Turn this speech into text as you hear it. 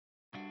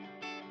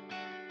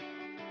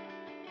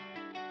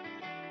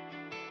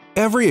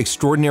Every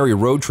extraordinary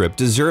road trip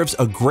deserves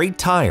a great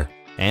tire,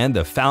 and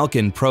the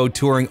Falken Pro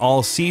Touring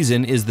All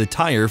Season is the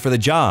tire for the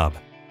job.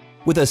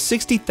 With a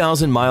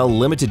 60,000-mile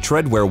limited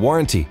treadwear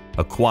warranty,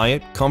 a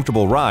quiet,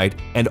 comfortable ride,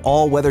 and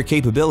all-weather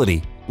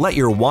capability, let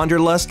your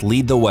wanderlust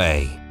lead the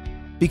way.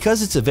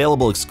 Because it's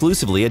available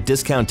exclusively at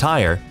Discount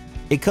Tire,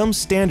 it comes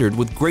standard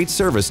with great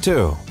service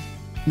too.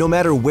 No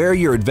matter where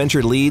your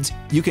adventure leads,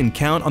 you can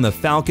count on the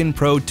Falken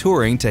Pro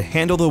Touring to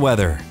handle the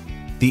weather.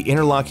 The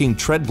interlocking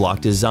tread block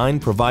design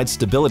provides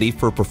stability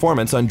for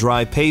performance on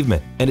dry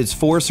pavement, and its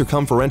 4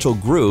 circumferential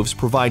grooves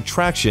provide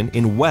traction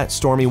in wet,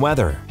 stormy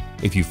weather.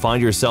 If you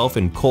find yourself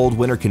in cold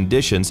winter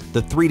conditions,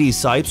 the 3D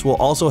sipes will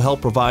also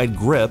help provide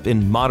grip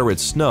in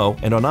moderate snow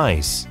and on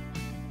ice.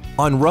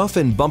 On rough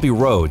and bumpy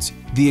roads,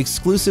 the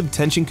exclusive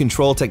tension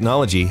control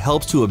technology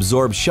helps to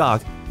absorb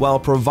shock while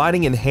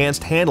providing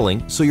enhanced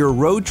handling so your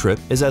road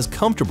trip is as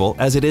comfortable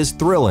as it is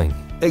thrilling.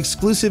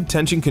 Exclusive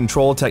tension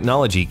control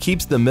technology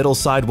keeps the middle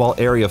sidewall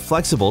area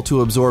flexible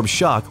to absorb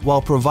shock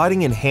while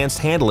providing enhanced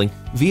handling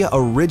via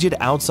a rigid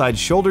outside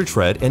shoulder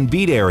tread and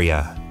bead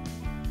area.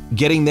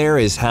 Getting there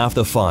is half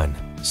the fun,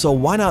 so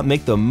why not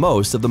make the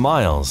most of the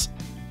miles?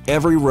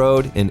 Every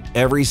road in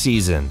every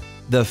season.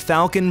 The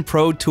Falken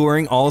Pro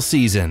Touring All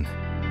Season.